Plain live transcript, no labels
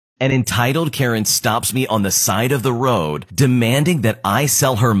An entitled Karen stops me on the side of the road, demanding that I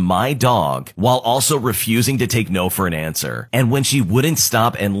sell her my dog, while also refusing to take no for an answer. And when she wouldn't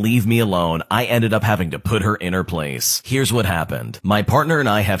stop and leave me alone, I ended up having to put her in her place. Here's what happened. My partner and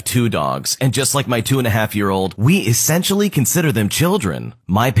I have 2 dogs, and just like my 2.5-year-old, we essentially consider them children.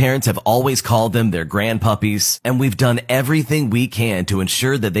 My parents have always called them their grandpuppies, and we've done everything we can to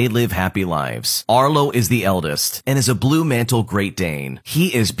ensure that they live happy lives. Arlo is the eldest, and is a Blue Mantle Great Dane.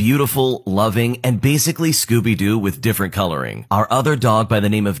 He is beautiful, loving, and basically Scooby-Doo with different coloring. Our other dog by the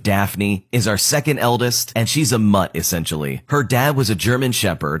name of Daphne is our second eldest, and she's a mutt essentially. Her dad was a German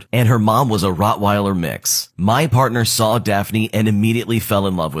Shepherd, and her mom was a Rottweiler mix. My partner saw Daphne and immediately fell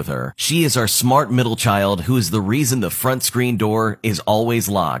in love with her. She is our smart middle child who is the reason the front screen door is always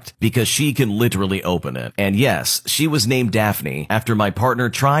locked, because she can literally open it. And yes, she was named Daphne after my partner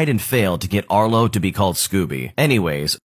tried and failed to get Arlo to be called Scooby. Anyways,